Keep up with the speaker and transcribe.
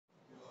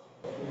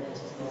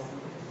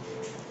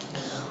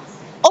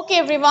Okay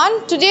everyone,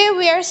 today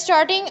we are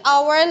starting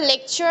our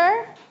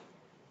lecture.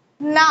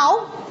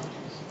 Now,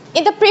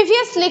 in the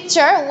previous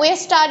lecture, we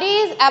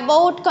studied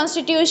about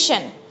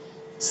constitution,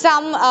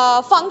 some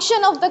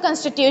function of the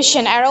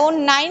constitution,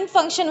 around 9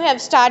 functions we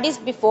have studied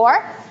before.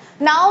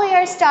 Now we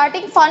are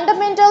starting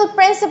fundamental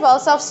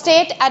principles of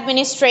state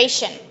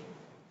administration.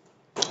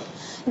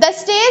 The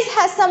state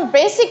has some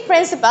basic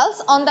principles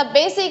on the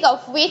basis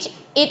of which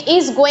it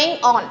is going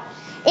on.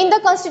 In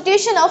the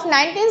Constitution of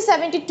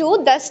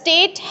 1972, the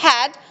state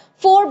had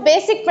 4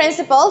 basic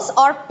principles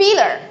or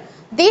pillars.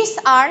 These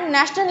are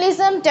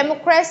nationalism,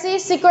 democracy,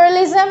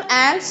 secularism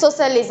and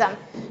socialism.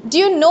 Do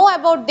you know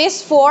about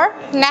these 4?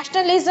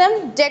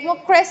 Nationalism,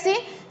 democracy,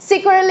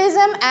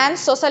 secularism and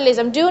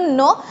socialism. Do you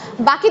know?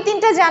 Baki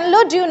tinta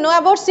janlo, do you know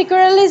about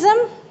secularism?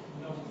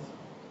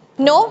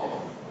 No?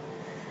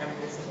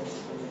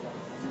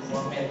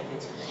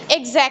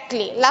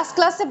 Exactly. Last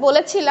class এ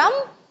বলেছিলাম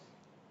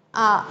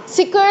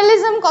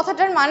secularism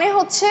কথাটার মানে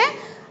হচ্ছে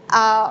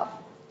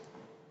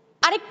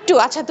আরেকটু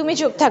আচ্ছা তুমি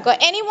চুপ থাকো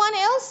anyone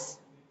else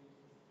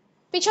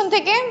পিছন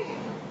থেকে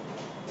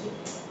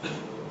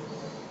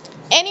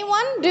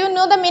anyone do you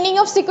know the meaning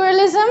of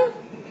secularism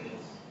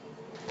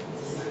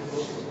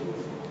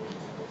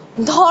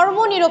ধর্ম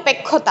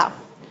নিরপেক্ষতা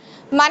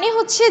মানে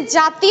হচ্ছে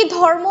জাতি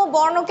ধর্ম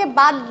বর্ণকে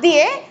বাদ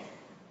দিয়ে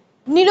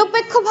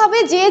নিরপেক্ষভাবে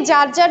যে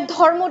যার যার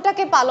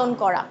ধর্মটাকে পালন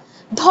করা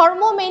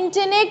ধর্ম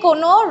মেইনটেইনে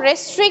কোনো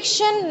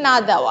রেস্ট্রিকশন না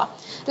দেওয়া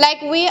like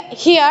we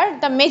here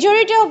the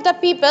majority of the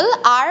people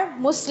R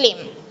Muslim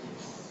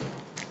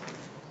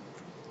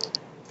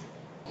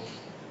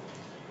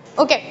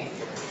okay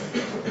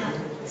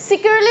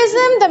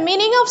secularism the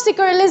meaning of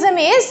secularism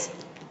is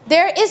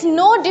there is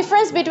no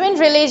difference between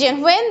religion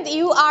when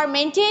you are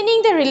maintaining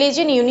the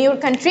religion in your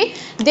country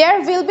there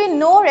will be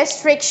no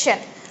restriction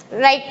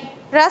like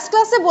last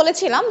class এ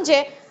বলেছিলাম যে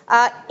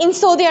in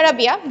Saudi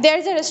Arabia there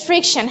is a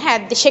restriction হ্যাঁ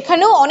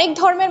সেখানেও অনেক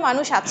ধর্মের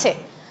মানুষ আছে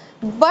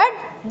but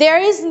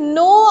there is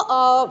no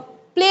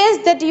place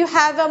that you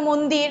have a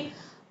মন্দির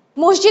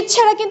মসজিদ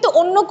ছাড়া কিন্তু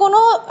অন্য কোনো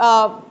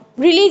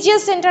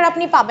religious center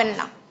আপনি পাবেন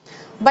না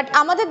but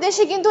আমাদের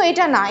দেশে কিন্তু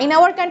এটা না in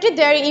our country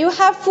there you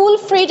have full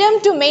freedom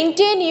to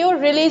maintain your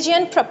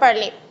religion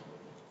properly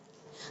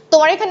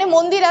তোমার এখানে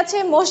মন্দির আছে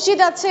মসজিদ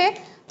আছে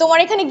তোমার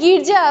এখানে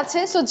গির্জা আছে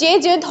সো যে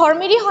যে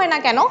ধর্মেরই হয় না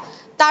কেন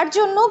তার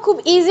জন্য খুব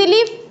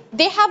easily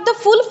they have the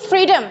full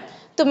freedom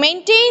to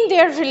maintain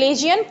their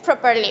religion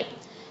properly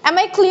am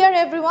I clear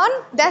everyone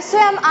that's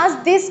why I'm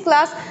asked this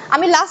class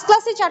আমি last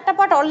class এ 4টা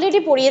part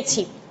already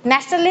পড়িয়েছি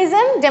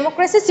nationalism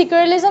democracy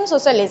secularism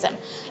socialism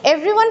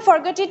everyone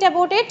forget it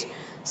about it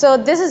so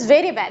this is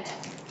very bad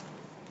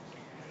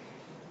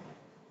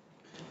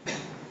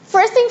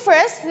first thing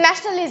first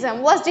nationalism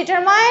was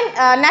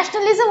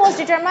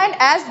determined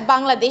as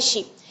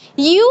Bangladeshi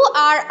you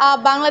are a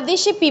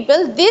Bangladeshi people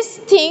these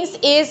things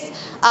is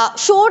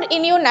showed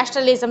in your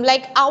nationalism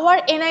like our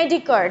NID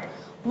card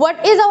what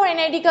is our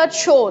NID card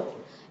showed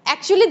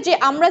actually যে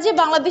আমরা যে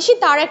বাংলাদেশী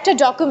তার একটা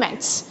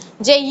documents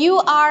যে you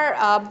are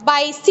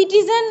by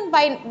citizen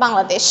by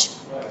Bangladesh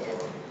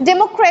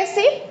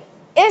democracy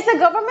is the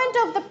government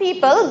of the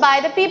people by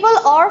the people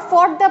or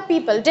for the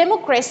people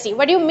democracy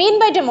what do you mean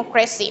by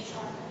democracy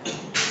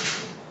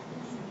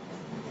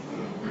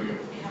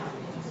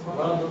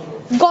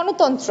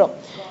গণতন্ত্র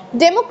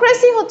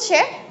democracy হচ্ছে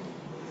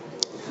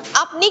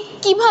আপনি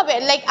কিভাবে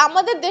লাইক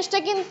আমাদের দেশটা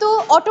কিন্তু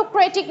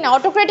অটোক্রেটিক না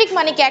autocratic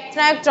মানে কি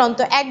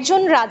একনায়কতন্ত্র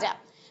একজন রাজা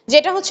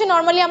যেটা হচ্ছে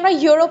নরমালি আমরা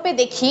ইউরোপে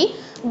দেখি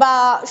বা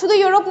শুধু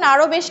ইউরোপ না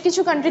আরো বেশ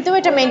কিছু কান্ট্রিতেও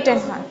এটা মেইনটেইন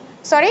হয়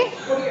sorry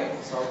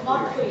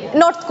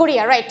north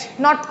Korea right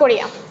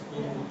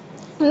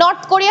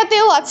north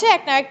কোরিয়াতেও আছে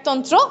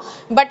একনায়কতন্ত্র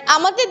বাট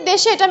আমাদের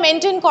দেশে এটা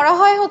মেইনটেইন করা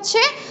হয়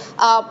হচ্ছে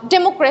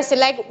democracy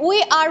like we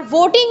are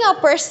voting a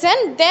person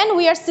then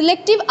we are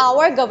selecting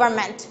our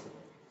government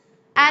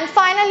and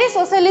finally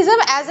socialism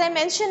as I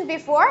mentioned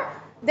before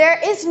there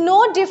is no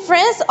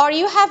difference or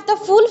you have the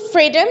full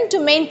freedom to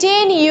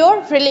maintain your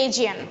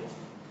religion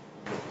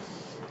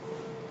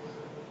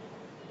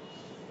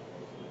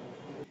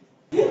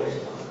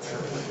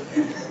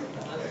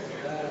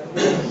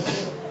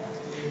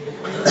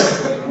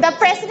the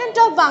president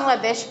of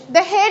Bangladesh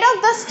the head of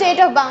the state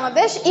of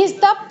Bangladesh is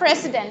the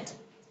president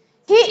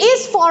he is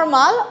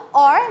formal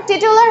or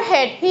titular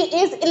head he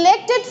is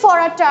elected for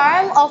a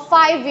term of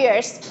 5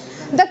 years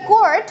the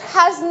court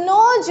has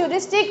no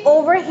jurisdiction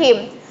over him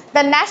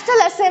the National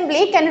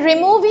Assembly can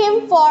remove him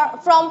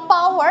from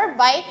power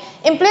by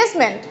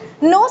impeachment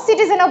no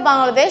citizen of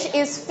Bangladesh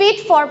is fit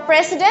for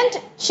president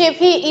if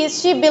he is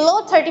she below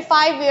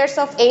 35 years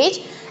of age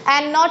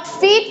and not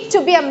fit to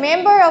be a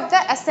member of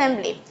the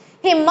assembly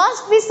he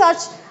must be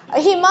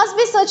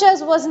such as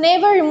was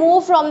never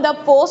removed from the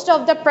post of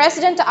the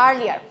president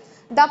earlier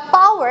the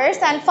powers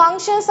and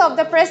functions of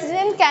the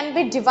president can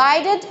be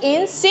divided in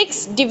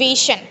 6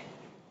 division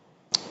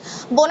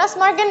bonus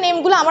মার্কের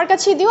নেমগুলো আমার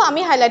কাছে দিও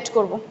আমি highlight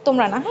করব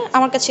তোমরা না হ্যাঁ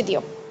আমার কাছে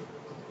দিও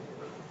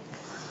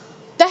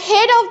the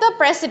head of the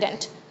president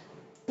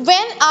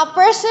when a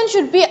person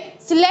should be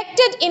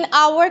selected in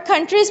our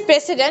country's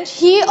president,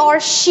 he or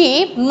she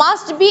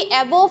must be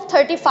above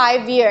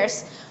 35 years.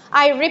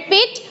 I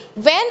repeat,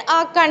 when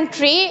a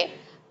country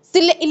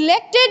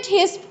elected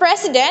his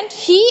president,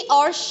 he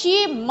or she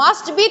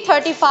must be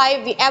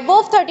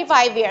above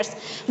 35 years.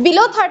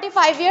 Below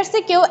 35 years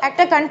এ কেউ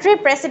একটা country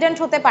president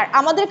হতে পারে,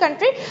 আমাদের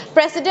country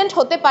president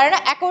হতে পারে না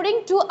according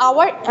to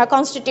our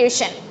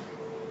constitution.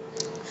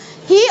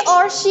 He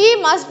or she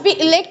must be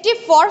elected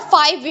for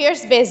 5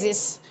 years basis.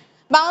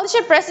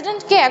 বাংলাদেশের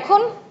president কে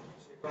এখন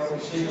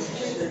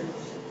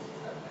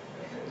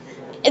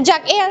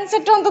যাক এই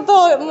অ্যানসারটা অন্তত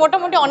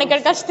মোটামুটি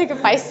অনেকের কাছ থেকে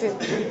পাইছি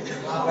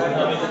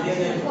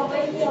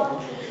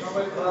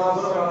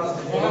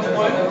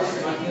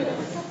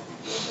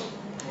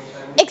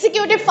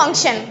Executive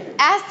function.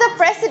 As the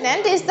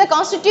president is the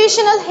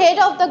constitutional head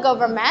of the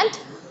government,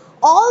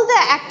 all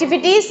the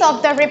activities of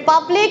the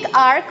republic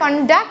are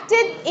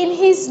conducted in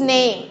his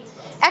name.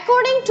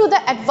 According to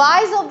the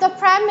advice of the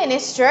Prime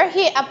Minister,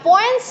 he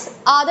appoints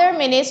other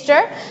minister,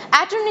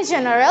 Attorney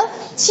General,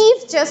 Chief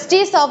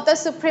Justice of the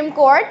Supreme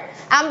Court,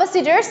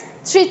 ambassadors,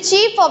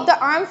 Chief of the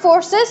Armed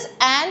Forces,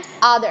 and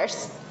others.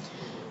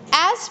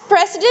 As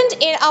president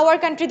in our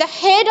country, the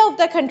head of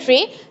the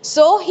country,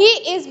 so he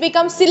is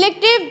become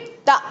selective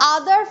the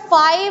other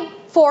 5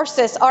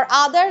 forces or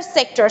other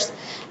sectors,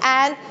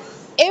 and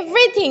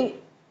everything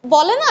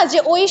বলে না যে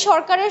ওই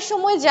সরকারের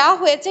সময় যা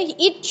হয়েছে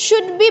it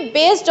should be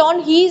based on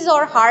his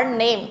or her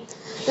name.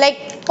 Like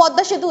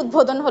Padma সেতু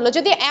উদ্বোধন হলো,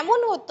 যদি এমন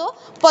হতো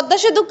পদ্মা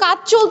সেতু কাজ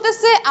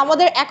চলতেছে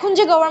আমাদের এখন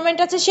যে গভর্নমেন্ট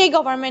আছে সেই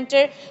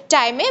গভর্নমেন্টের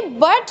টাইমে,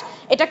 বাট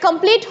এটা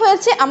কমপ্লিট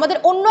হয়েছে আমাদের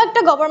অন্য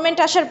একটা গভর্নমেন্ট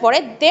আসার পরে,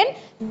 দেন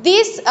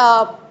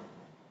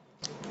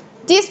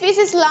this piece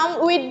is lumped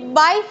with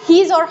by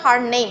his or her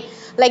name.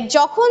 Like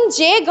যখন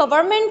যে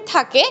গভর্নমেন্ট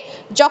থাকে,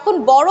 যখন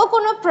বড়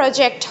কোনো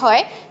প্রজেক্ট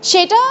হয়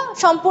সেটা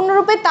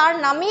সম্পূর্ণরূপে তার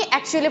নামই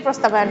অ্যাকচুয়ালি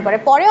প্রস্তাবনা করে,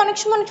 পরে অনেক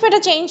সময়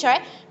এটা চেঞ্জ হয়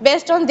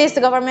based on this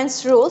governments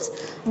rules,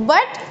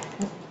 but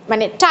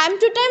মানে টাইম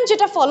টু টাইম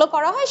যেটা ফলো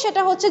করা হয়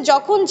সেটা হচ্ছে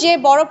যখন যে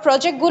বড়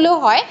প্রজেক্টগুলো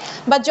হয়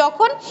বা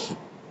যখন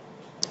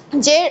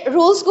যে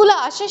রুলসগুলো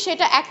আসে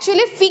সেটা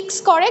অ্যাকচুয়ালি ফিক্স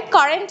করে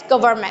current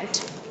government.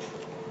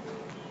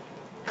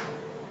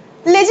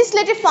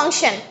 Legislative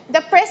function.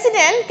 The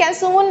president can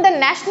summon the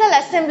National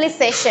Assembly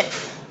session.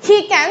 He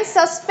can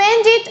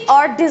suspend it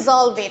or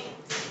dissolve it.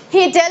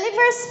 He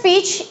delivers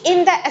speech in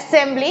the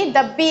assembly.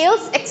 The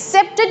bills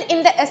accepted in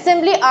the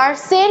assembly are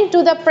sent to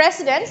the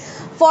president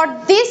for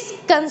this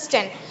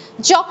consent.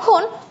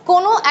 যখন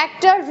কোনো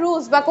একটা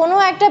rules বা কোনো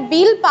একটা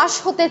bill pass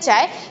হতে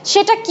চায়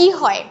সেটা কি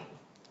হয়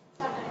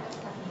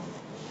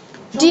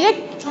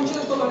ডিরেক্ট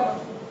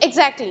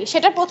এক্স্যাক্টলি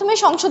সেটা প্রথমে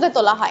সংসদে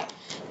তোলা হয়,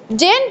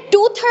 দেন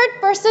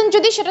 2/3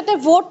 যদি সেটাতে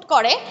ভোট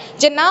করে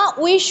যে না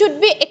we should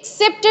be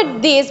accepted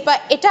this বা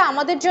এটা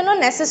আমাদের জন্য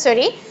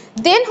নেসেসারি,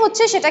 দেন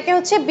হচ্ছে সেটাকে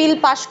হচ্ছে বিল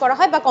পাস করা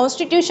হয় বা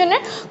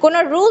কনস্টিটিউশনের কোনো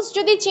রুলস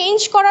যদি চেঞ্জ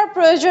করার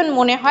প্রয়োজন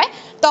মনে হয়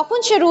তখন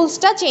সে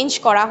রুলসটা চেঞ্জ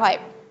করা হয়।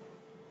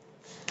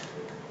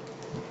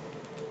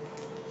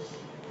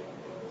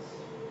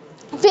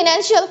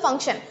 Financial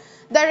function.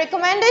 The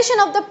recommendation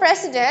of the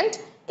president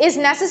is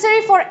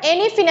necessary for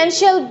any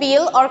financial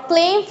bill or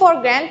claim for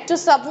grant to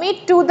submit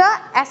to the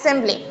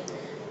assembly.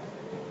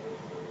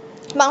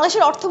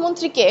 বাংলাদেশের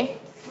অর্থমন্ত্রী কে?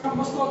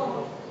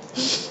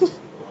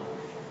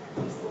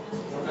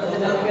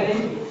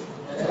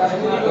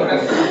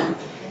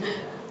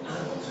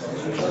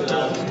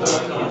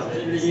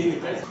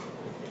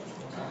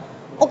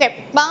 Okay,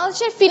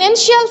 বাংলাদেশের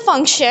financial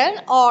function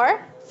or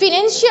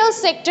financial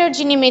sector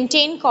যিনি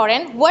মেইনটেইন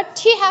করেন, what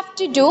he have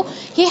to do,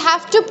 he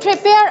have to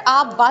prepare a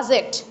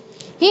budget.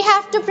 He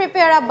have to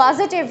prepare a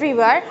budget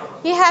everywhere.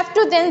 He have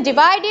to then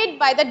divide it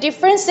by the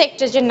different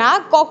sectors যে না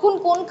কখন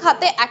কোন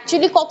খাতে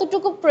actually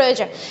কতটুকু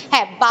প্রয়োজন।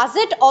 হ্যাঁ,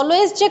 বাজেট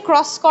অলওয়েজ যে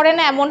cross করে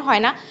না এমন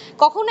হয় না,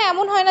 কখনো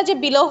এমন হয় না যে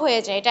বিলো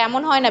হয়ে যায়, এটা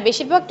এমন হয় না,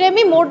 বেশিরভাগ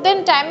টাইমই মোর দেন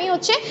টাইমই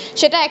হচ্ছে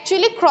সেটা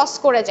অ্যাকচুয়ালি ক্রস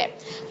করে যায়।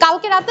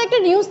 কালকে রাতে একটা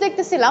নিউজ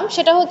দেখতেছিলাম,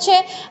 সেটা হচ্ছে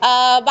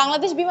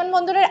বাংলাদেশ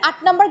বিমানবন্দরের 8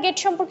 নম্বর গেট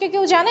সম্পর্কে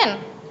কেউ জানেন?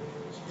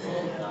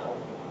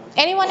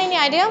 Anyone any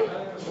idea?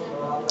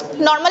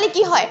 নর্মালি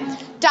কি হয়,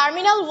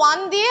 টার্মিনাল 1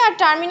 দিয়ে আর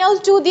টার্মিনাল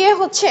 2 দিয়ে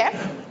হচ্ছে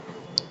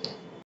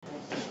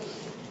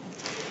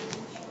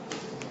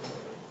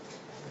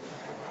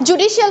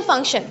judicial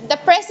function. The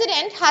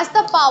president has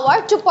the power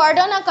to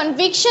pardon a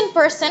conviction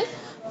person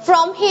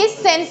from his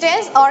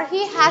sentence, or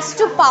he has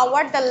to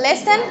power the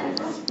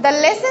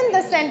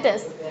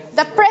sentence.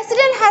 The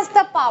president has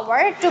the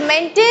power to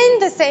maintain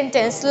the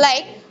sentence,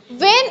 like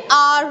when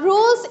a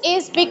rules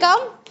is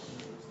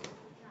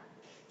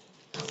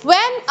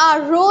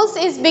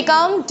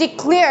become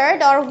declared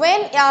or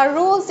when a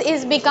rules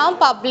is become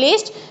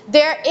published,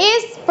 there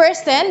is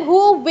person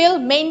who will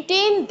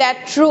maintain that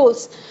rules.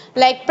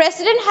 Like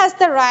president has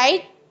the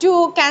right to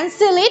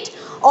cancel it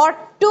or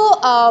to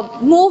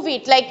move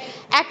it. Like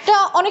একটা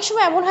অনেক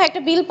সময় এমন হয়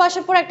একটা বিল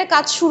পাসের পর একটা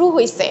কাজ শুরু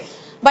হয়েছে,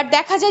 বাট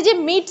দেখা যায় যে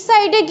মিড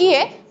সাইডে গিয়ে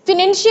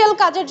ফিনান্সিয়াল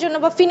কাজের জন্য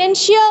বা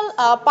ফিনান্সিয়াল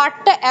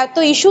পার্টটা এত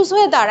ইস্যুস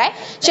হয়ে দাঁড়ায়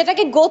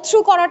সেটাকে গো থ্রু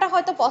করাটা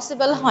হয়তো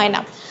পসিবল হয় না,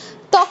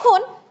 তখন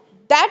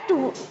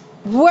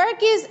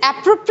work is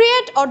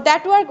appropriate or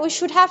that work we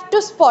should have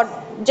to spot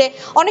যে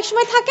অনেক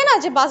সময় থাকে না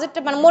যে বাজেটটা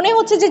মানে মনে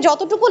হচ্ছে যে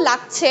যতটুকু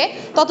লাগছে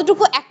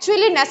ততটুকু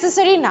অ্যাকচুয়ালি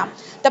নেসেসারি না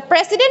the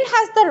president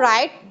has the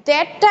right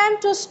that time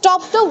to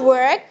stop the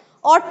work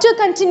or to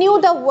continue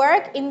the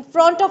work in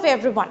front of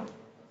everyone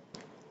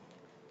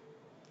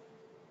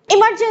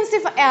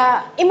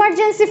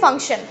emergency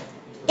function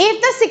if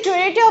the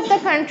security of the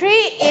country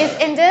is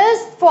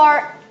endangered for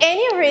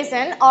any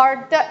reason or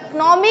the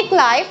economic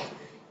life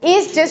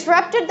is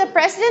disrupted, the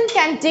president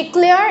can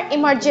declare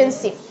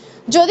emergency.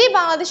 যদি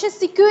বাংলাদেশের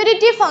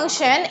security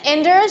function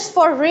endures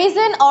for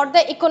reason or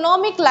the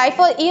economic life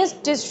is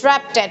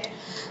disrupted,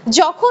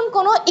 যখন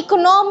কোনো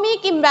economic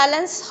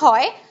imbalance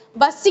হয়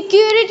বা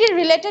security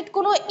related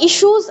কোনো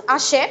issues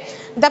আসে,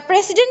 the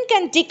president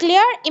can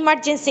declare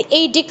emergency.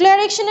 এই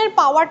declarationের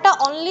পাওয়ারটা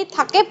only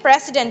থাকে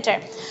প্রেসিডেন্টের.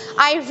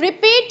 I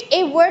repeat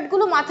এই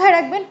ওয়ার্ডগুলো মাথায়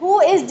রাখবেন. Who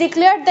is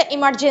declared the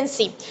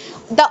emergency?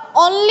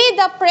 Only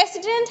the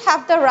president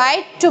have the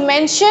right to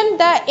mention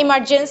the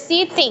emergency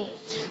thing.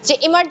 যে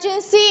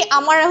emergency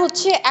আমার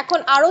হচ্ছে এখন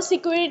আরো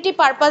security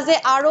purpose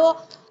আরো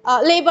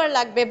লেবার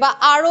লাগবে বা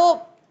আরো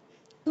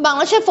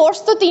বাংলাদেশের ফোর্স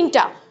তো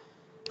 3টা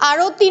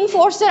আরো 3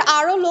 ফোর্সের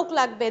আরো লোক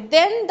লাগবে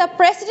then the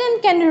president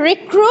can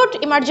recruit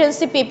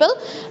emergency people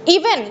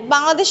even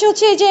বাংলাদেশে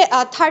হচ্ছে এই যে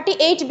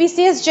 38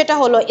 BCS যেটা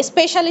হলো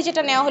স্পেশালি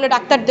যেটা নেওয়া হলো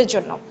ডাক্তারদের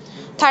জন্য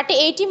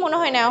 38ই মনে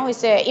হয় নেওয়া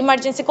হয়েছে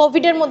ইমার্জেন্সি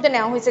কোভিড এর মধ্যে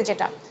নেওয়া হয়েছে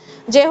যেটা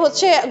যে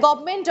হচ্ছে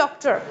government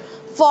doctor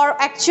for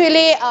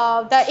actually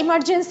the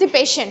emergency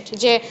patient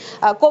যে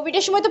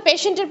কোভিডের সময় তো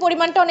পেশেন্টের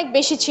পরিমাণটা অনেক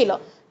বেশি ছিল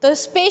তো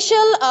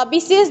স্পেশাল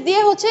বিসিএস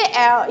দিয়ে হচ্ছে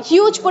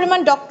হিউজ পরিমাণ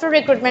ডক্টর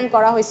রিক্রুটমেন্ট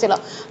করা হয়েছিল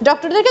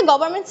ডক্টরদেরকে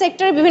গভর্নমেন্ট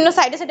সেক্টরে বিভিন্ন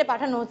সাইডে সাইডে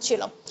পাঠানো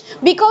হচ্ছিল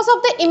because of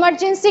the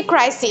emergency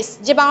crisis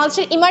যে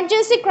বাংলাদেশের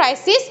emergency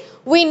crisis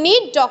we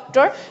need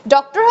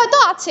doctor হয়তো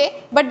আছে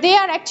but they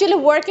are actually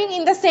working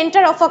in the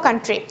center of a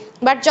country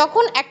but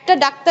যখন একটা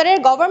ডাক্তারের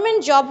গভর্নমেন্ট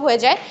জব হয়ে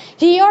যায়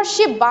he or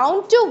she bound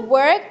to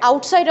work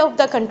outside of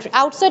the country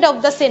outside of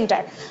the center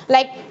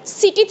like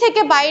city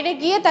থেকে বাইরে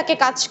গিয়ে তাকে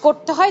কাজ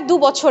করতে হয়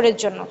 2 বছরের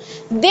জন্য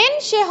then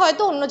সে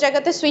হয়তো অন্য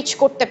জায়গাতে সুইচ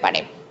করতে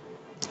পারে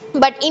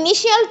বাট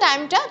ইনিশিয়াল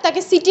টাইমটা তাকে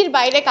সিটির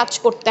বাইরে কাজ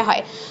করতে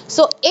হয়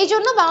সো এই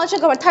জন্য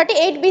বাংলাদেশের গভর্নমেন্ট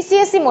 38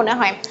 বিসিএসই মনে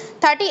হয়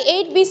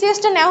 38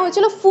 বিসিএসটা নেওয়া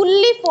হয়েছিল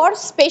ফুললি ফর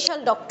স্পেশাল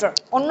ডক্টর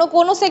অন্য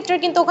কোনো সেক্টর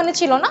কিন্তু ওখানে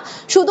ছিল না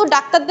শুধু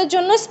ডাক্তারদের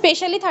জন্য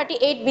স্পেশালি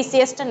 38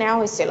 বিসিএসটা নেওয়া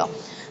হয়েছিল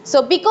so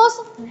because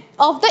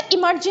of the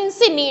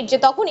emergency need যে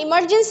তখন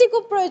ইমার্জেন্সি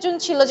খুব প্রয়োজন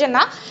ছিল যে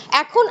না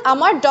এখন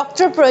আমার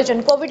ডক্টর প্রয়োজন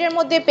কোভিডের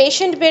মধ্যে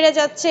পেশেন্ট বেড়ে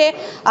যাচ্ছে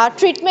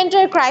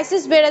ট্রিটমেন্টের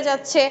ক্রাইসিস বেড়ে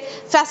যাচ্ছে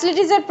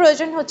ফ্যাসিলিটিসের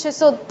প্রয়োজন হচ্ছে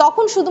সো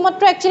তখন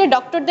শুধুমাত্র অ্যাকচুয়ালি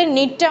ডক্টরদের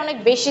নিডটা অনেক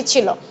বেশি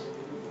ছিল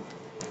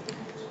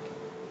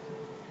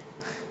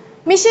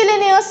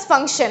Miscellaneous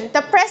function.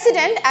 The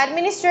president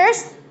administers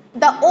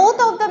the oath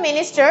of the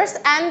ministers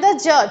and the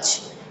judge.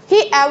 He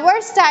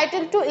awards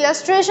title to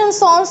illustration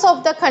sons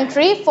of the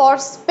country for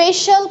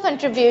special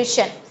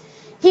contribution.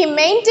 He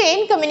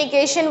maintains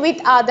communication with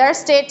other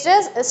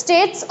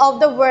states of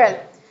the world.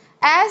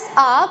 As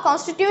a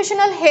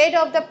constitutional head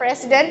of the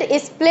president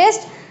is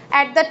placed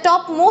at the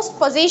topmost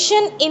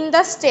position in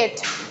the state.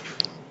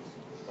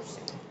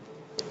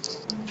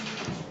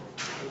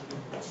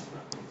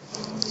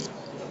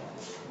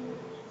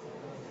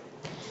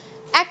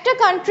 একটা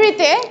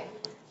কান্ট্রিতে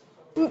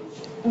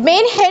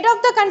main head of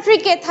the country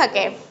কে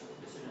থাকে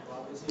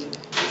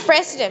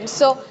president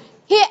so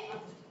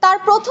তার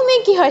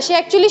প্রথমেই কি হয় সে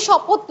actually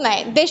শপথ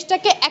নেয়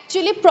দেশটাকে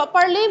অ্যাকচুয়ালি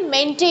প্রপারলি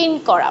মেইনটেইন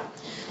করা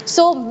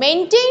সো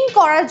মেইনটেইন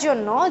করার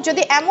জন্য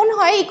যদি এমন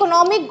হয়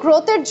ইকোনমিক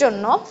গ্রোথের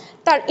জন্য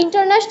তার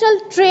ইন্টারন্যাশনাল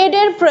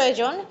ট্রেডের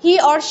প্রয়োজন he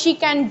or she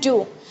can do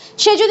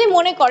সে যদি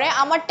মনে করে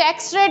আমার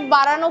ট্যাক্স রেট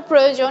বাড়ানো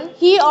প্রয়োজন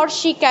he or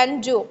she can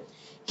do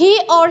he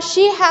or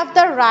she have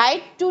the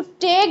right to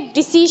take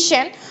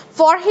decision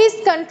for his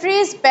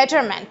country's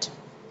betterment.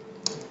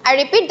 I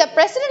repeat, the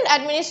president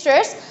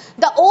administers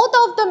the oath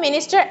of the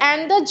minister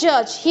and the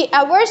judge. He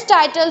awards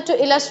title to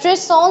illustrate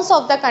sons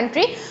of the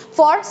country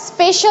for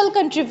special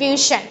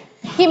contribution.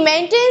 He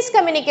maintains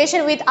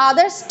communication with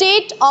other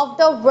states of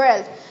the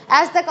world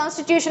as the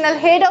constitutional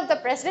head of the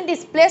president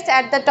is placed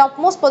at the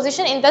topmost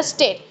position in the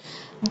state.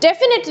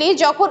 Definitely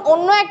যখন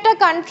অন্য একটা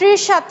কান্ট্রির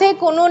সাথে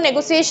কোনো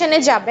নেগোসিয়েশনে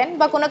যাবেন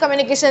বা কোনো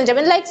কমিউনিকেশনে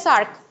যাবেন লাইক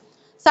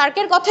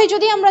সার্কের কথাই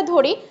যদি আমরা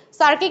ধরি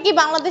সার্কে কি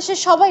বাংলাদেশের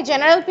সবাই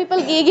জেনারেল পিপল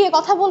গিয়ে গিয়ে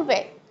কথা বলবে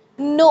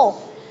নো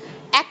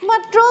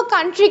একমাত্র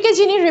কান্ট্রিকে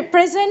যিনি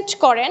রিপ্রেজেন্ট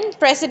করেন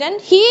president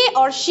he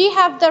or she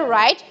have the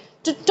right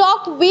to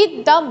talk with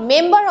the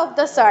member of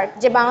the SAARC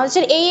যে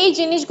বাংলাদেশের এই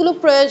জিনিসগুলো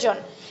প্রয়োজন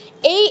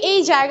এই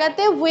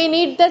জায়গাতে we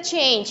need the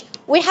change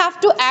we have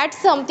to add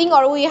something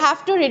or we have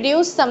to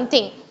reduce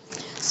something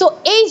so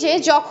এই যে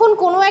যখন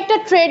কোনো একটা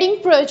ট্রেডিং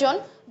প্রয়োজন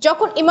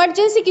যখন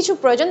ইমার্জেন্সি কিছু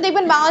প্রয়োজন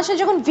দেখবেন বাংলাদেশে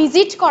যখন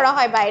ভিজিট করা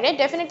হয় বাইরে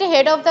definitely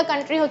head of the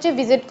country হচ্ছে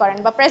ভিজিট করেন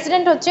বা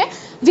প্রেসিডেন্ট হচ্ছে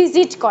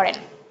ভিজিট করেন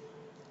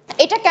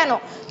এটা কেন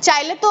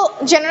চাইলে তো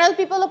জেনারেল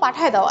পিপলও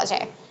পাঠায় দেওয়া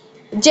যায়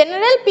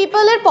জেনারেল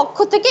পিপলের পক্ষ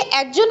থেকে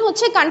একজন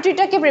হচ্ছে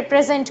কান্ট্রিটাকে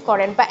রিপ্রেজেন্ট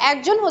করেন বা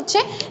একজন হচ্ছে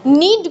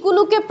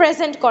নিডগুলোকে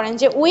প্রেজেন্ট করেন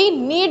যে we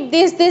need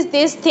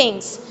this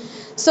things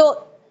so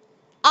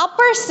a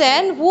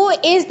person who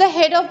is the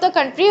head of the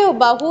country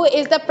বা who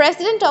is the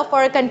president of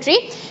our country,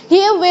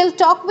 he will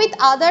talk with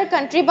other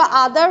country বা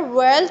other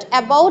world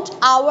about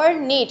our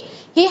need.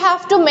 He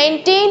have to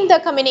maintain the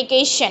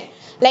communication.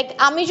 Like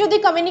আমি যদি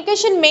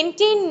communication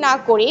maintain না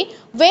করি,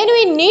 when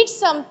we need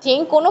something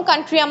কোনো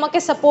country আমাকে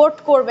support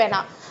করবে না,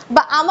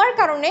 বা আমার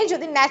কারণে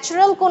যদি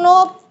ন্যাচারাল কোনো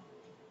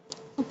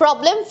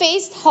প্রবলেম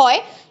ফেস হয়,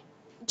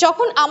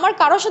 যখন আমার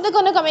কারোর সাথে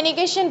কোনো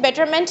কমিউনিকেশন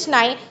বেটারমেন্ট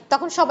নাই,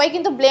 তখন সবাই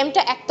কিন্তু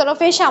ব্লেমটা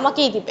একতরফে এসে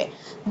আমাকেই দিবে।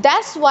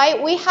 That's why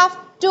we have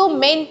to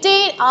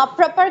maintain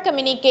proper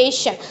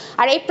communication.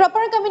 আর এই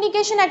প্রপার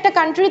কমিউনিকেশন একটা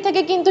কান্ট্রি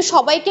থেকে কিন্তু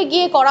সবাইকে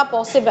গিয়ে করা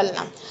পসিবল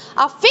না।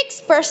 A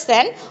fixed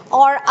person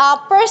or a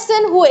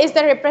person who is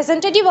the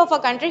representative of a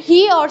country,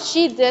 he or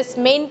she just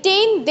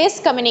maintain this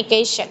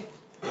communication.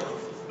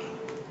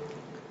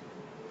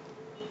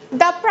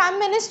 The Prime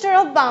Minister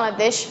of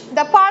Bangladesh.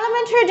 The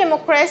parliamentary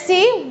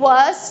democracy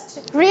was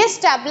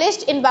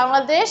re-established in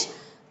Bangladesh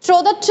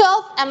through the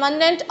 12th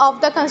Amendment of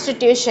the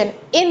Constitution.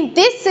 In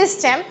this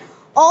system,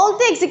 all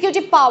the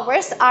executive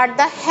powers are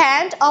the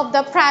hand of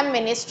the Prime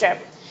Minister.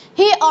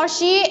 He or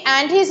she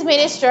and his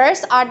ministers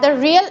are the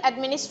real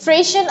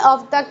administration of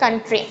the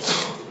country.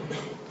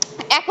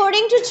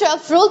 According to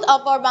 12th rule of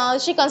our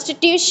Bangladeshi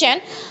Constitution,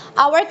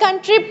 our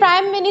country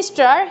Prime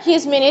Minister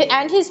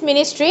and his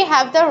ministry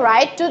have the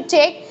right to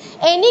take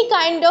any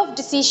kind of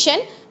decision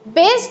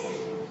based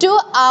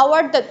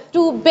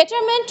to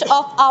betterment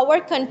of our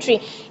country.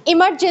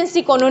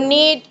 Emergency kono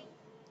need,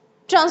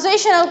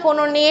 transitional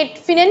kono need,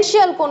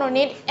 financial kono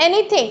need,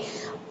 anything.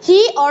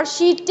 He or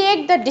she take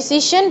the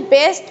decision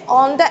based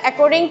on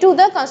according to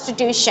the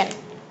constitution.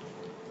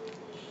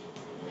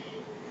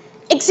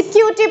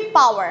 Executive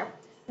power.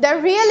 The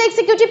real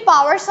executive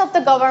powers of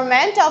the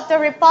government of the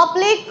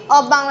Republic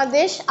of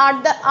Bangladesh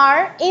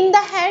are in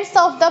the hands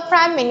of the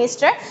Prime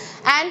Minister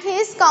and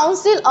his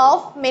Council of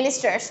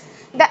Ministers.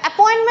 The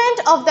appointment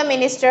of the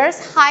ministers,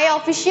 high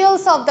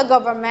officials of the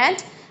government,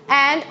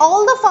 and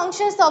all the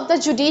functions of the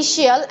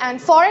judicial and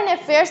foreign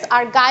affairs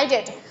are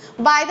guided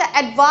by the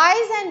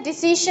advice and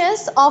decisions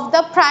of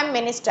the Prime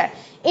Minister.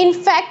 In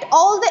fact,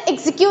 all the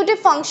executive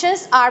functions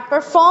are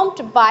performed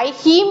by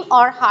him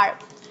or her.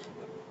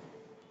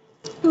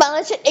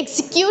 বাংলাদেশের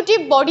executive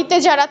বডিতে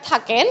যারা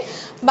থাকেন,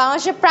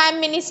 বাংলাদেশের prime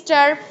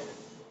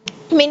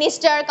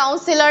minister,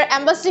 councillor,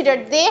 ambassador,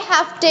 they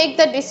have take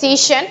the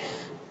decision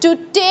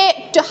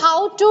to how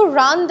to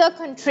run the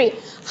country,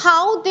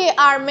 how they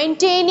are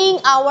maintaining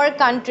our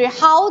country,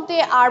 how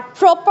they are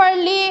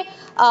properly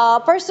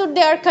pursue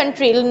their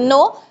country.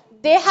 No,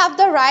 they have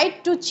the right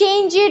to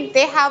change it.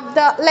 They have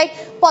the, like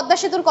Padma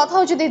সেতুর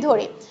কথাও যদি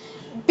ধরি,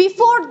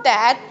 before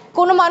that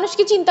কোনো মানুষ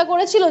কি চিন্তা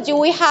করেছিল যে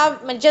উই হ্যাভ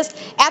জাস্ট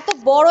এত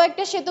বড়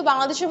একটা সেতু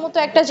বাংলাদেশের মতো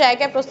একটা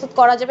জায়গায় প্রস্তুত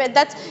করা যাবে?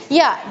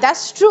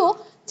 দ্যাটস ট্রু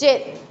যে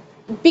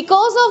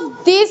because of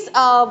this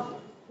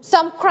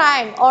some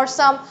crime or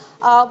some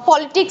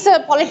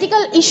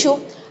political issue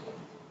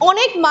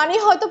অনেক মানি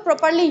হয়তো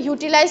প্রপারলি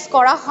ইউটিলাইজ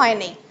করা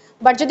হয়নি,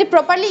 বাট যদি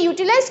প্রপারলি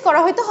ইউটিলাইজ করা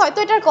হয়তো হয়তো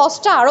এটার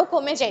কস্টটা আরও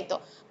কমে যাইতো।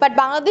 বাট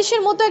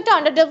বাংলাদেশের মতো একটা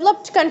আন্ডার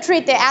ডেভেলপড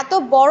কান্ট্রিতে এত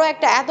বড়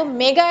একটা এত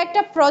মেগা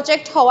একটা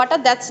প্রজেক্ট হওয়াটা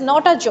that's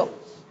not a joke.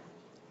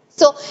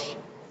 So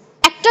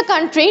একটা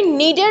কান্ট্রি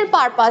নিডের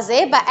পারপাজে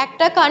বা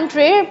একটা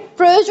কান্ট্রির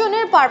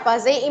প্রয়োজনের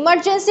পারপাজে,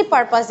 emergency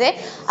পারপাজে,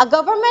 a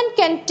government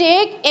can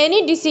take any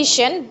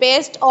decision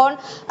based on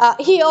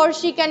he or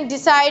she can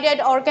decided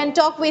or can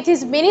talk with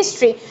his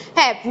ministry.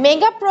 হ্যাঁ,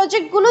 মেগা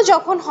প্রজেক্টগুলো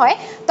যখন হয়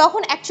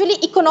তখন অ্যাকচুয়ালি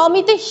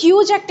ইকোনমিতে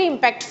হিউজ একটা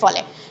ইম্প্যাক্ট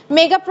ফলে।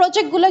 মেগা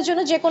প্রজেক্টগুলোর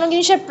জন্য যে কোনো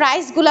জিনিসের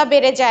প্রাইসগুলো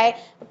বেড়ে যায়,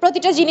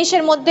 প্রতিটা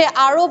জিনিসের মধ্যে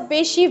আরও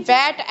বেশি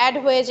ভ্যাট অ্যাড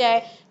হয়ে যায়,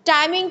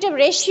 টাইমিংটা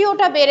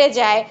রেশিওটা বেড়ে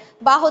যায়,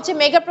 বা হচ্ছে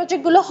মেগা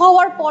প্রজেক্টগুলো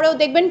হওয়ার পরেও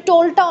দেখবেন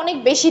টোলটা অনেক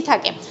বেশি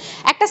থাকে।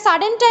 একটা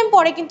সাডেন টাইম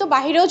পরে কিন্তু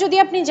বাহিরেও যদি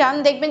আপনি যান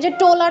দেখবেন যে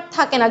টোল আর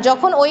থাকে না।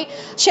 যখন ওই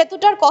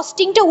সেতুটার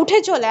কস্টিংটা উঠে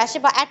চলে আসে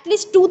বা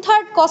অ্যাটলিস্ট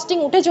 2/3 কস্টিং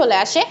উঠে চলে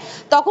আসে,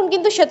 তখন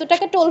কিন্তু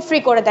সেতুটাকে টোল ফ্রি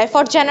করে দেয়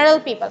ফর জেনারেল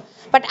পিপল।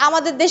 বাট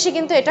আমাদের দেশে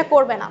কিন্তু এটা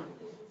করবে না।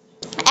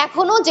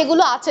 এখনো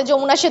যেগুলো আছে,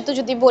 যমুনা সেতু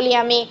যদি বলি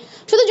আমি,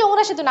 শুধু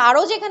যমুনা সেতু না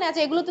আরও যেখানে আছে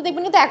এগুলো তো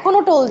দেখবেন কিন্তু এখনো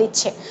টোল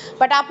দিচ্ছে।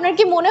 বাট আপনার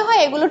কি মনে হয়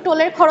এগুলো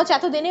টোলের খরচ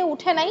এতদিনে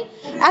উঠে নাই?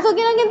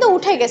 এতদিনে কিন্তু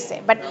উঠে গেছে।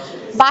 বাট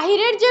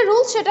বাহিরের যে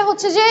রুলস সেটা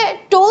হচ্ছে যে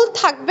টোল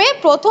থাকবে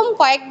প্রথম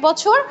কয়েক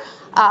বছর,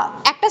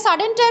 একটা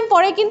সাডেন টাইম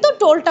পরে কিন্তু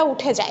টোলটা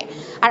উঠে যায়।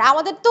 আর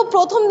আমাদের তো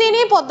প্রথম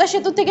দিনই পদ্মা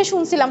সেতু থেকে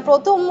শুনছিলাম,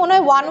 প্রথম মনে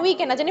হয় 1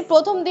 উইকে না জানি,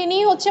 প্রথম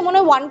দিনই হচ্ছে মনে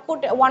হয়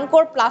 1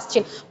 কোর প্লাস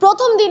ছিল,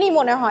 প্রথম দিনই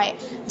মনে হয়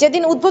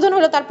যেদিন উদ্বোধন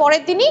হলো তার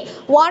পরের দিনই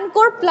 1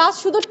 কোর প্লাস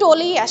শুধু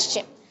টোলই আসছে।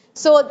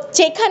 সো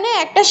যেখানে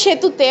একটা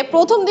সেতুতে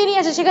প্রথম দিনই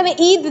আসে সেখানে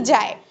ঈদ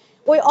যায়,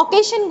 ওই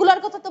অকেশনগুলোর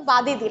কথা তো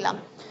বাদই দিলাম।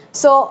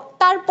 সো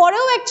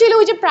তারপরেও অ্যাকচুয়ালি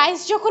ওই যে প্রাইস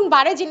যখন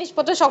বাড়ে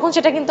জিনিসপত্র তখন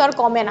সেটা কিন্তু আর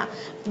কমে না,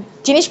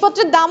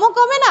 জিনিসপত্রের দামও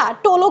কমে না,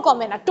 টোলও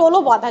কমে না, টোলও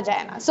বাঁধা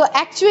যায় না। So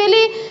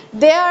actually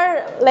they R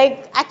like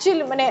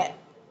actually মানে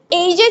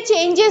এই যে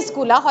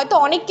চেঞ্জেসগুলো হয়তো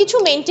অনেক কিছু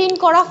মেনটেন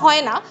করা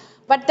হয় না,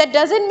 but that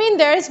doesn't mean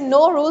there is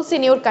no rules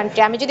in your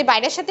country. আমি যদি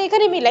বাইরের সাথে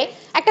এখানে মিলাই,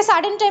 একটা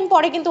সাডেন টাইম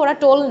পরে কিন্তু ওরা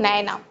টোল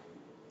নেয় না।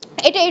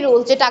 এটাই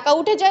রুল যে টাকা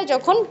উঠে যায়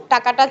যখন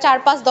টাকাটা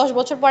 4-5-10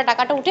 বছর পর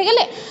টাকাটা উঠে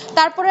গেলে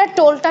তারপরে আর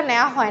টোলটা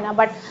নেওয়া হয় না,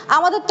 বাট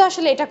আমাদের তো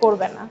আসলে এটা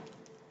করবে না।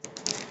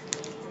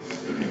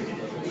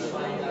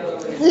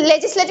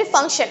 Legislative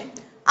function.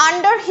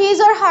 Under his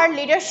or her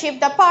leadership,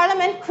 the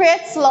parliament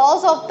creates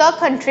laws of the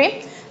country.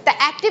 The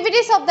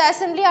activities of the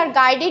assembly are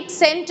guided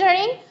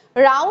centering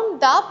around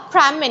the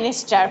prime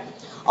minister.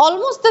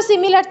 Almost the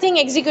similar thing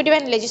executive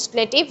and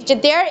legislative.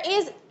 There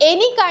is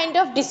any kind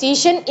of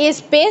decision is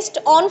based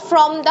on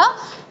from the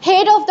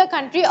head of the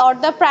country or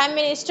the prime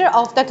minister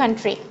of the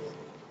country.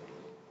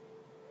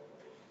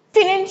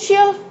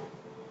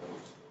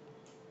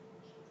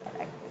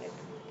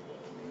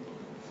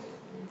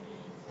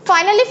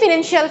 Finally,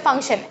 financial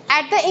function.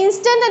 At the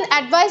instant and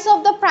advice of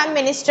the Prime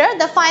Minister,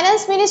 the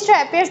Finance Minister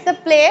appears to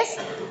place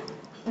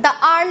the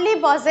early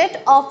budget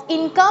of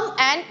income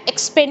and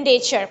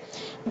expenditure.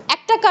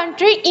 একটা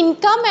কান্ট্রির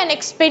income and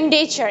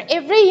expenditure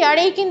every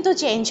ইয়ারেই কিন্তু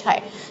change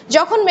হয়।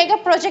 যখন mega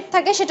project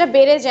থাকে সেটা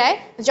বেড়ে যায়,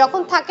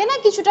 যখন থাকে না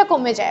কিছুটা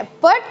কমে যায়,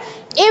 বাট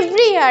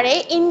এভরি ইয়ারে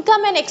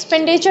ইনকাম অ্যান্ড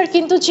এক্সপেন্ডিচার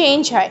কিন্তু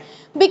চেঞ্জ হয়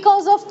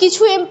বিকজ অফ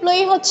কিছু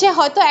এমপ্লয়ি হচ্ছে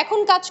হয়তো এখন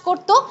কাজ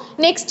করতো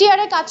নেক্সট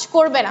ইয়ারে কাজ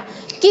করবে না,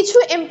 কিছু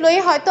এমপ্লয়ি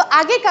হয়তো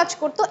আগে কাজ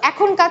করতো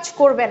এখন কাজ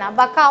করবে না,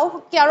 বা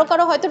কারো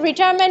কারো হয়তো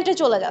রিটায়ারমেন্টে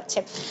চলে যাচ্ছে।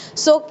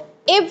 So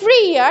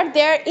every year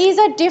there is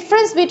a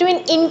difference between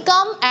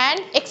income and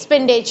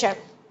expenditure.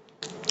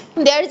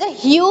 There is a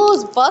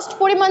huge vast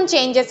পরিমাণ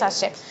চেঞ্জেস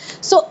আসে।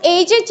 সো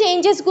এই যে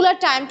চেঞ্জেসগুলো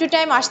টাইম টু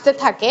টাইম আসতে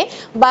থাকে,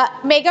 বা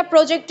মেগা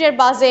প্রজেক্টের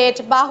বাজেট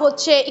বা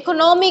হচ্ছে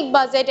ইকোনমিক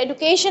বাজেট,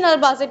 এডুকেশনাল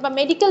বাজেট বা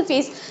medical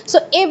fees, so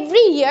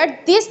every year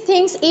this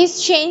things is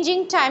changing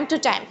time to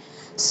time.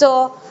 So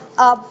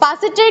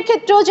বাজেটের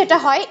ক্ষেত্রেও যেটা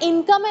হয়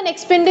ইনকাম অ্যান্ড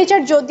এক্সপেন্ডিচার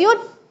যদিও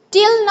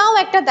টিল নাও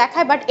একটা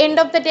দেখায়, but end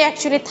of the day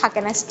actually থাকে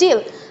না। স্টিল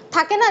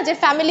থাকে না যে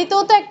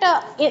ফ্যামিলিতেও তো একটা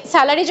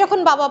স্যালারি যখন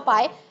বাবা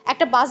পায়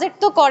একটা বাজেট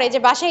তো করে যে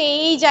বাসায়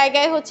এই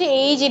জায়গায় হচ্ছে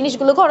এই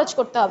জিনিসগুলো খরচ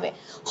করতে হবে,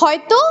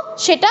 হয়তো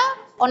সেটা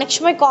অনেক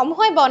সময় কম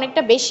হয় বা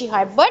অনেকটা বেশি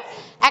হয়, বাট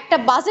একটা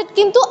বাজেট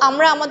কিন্তু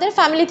আমরা আমাদের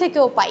ফ্যামিলি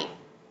থেকেও পাই।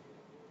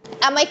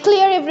 Am I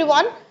clear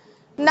everyone?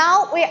 Now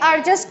we are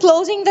just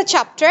closing the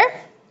chapter.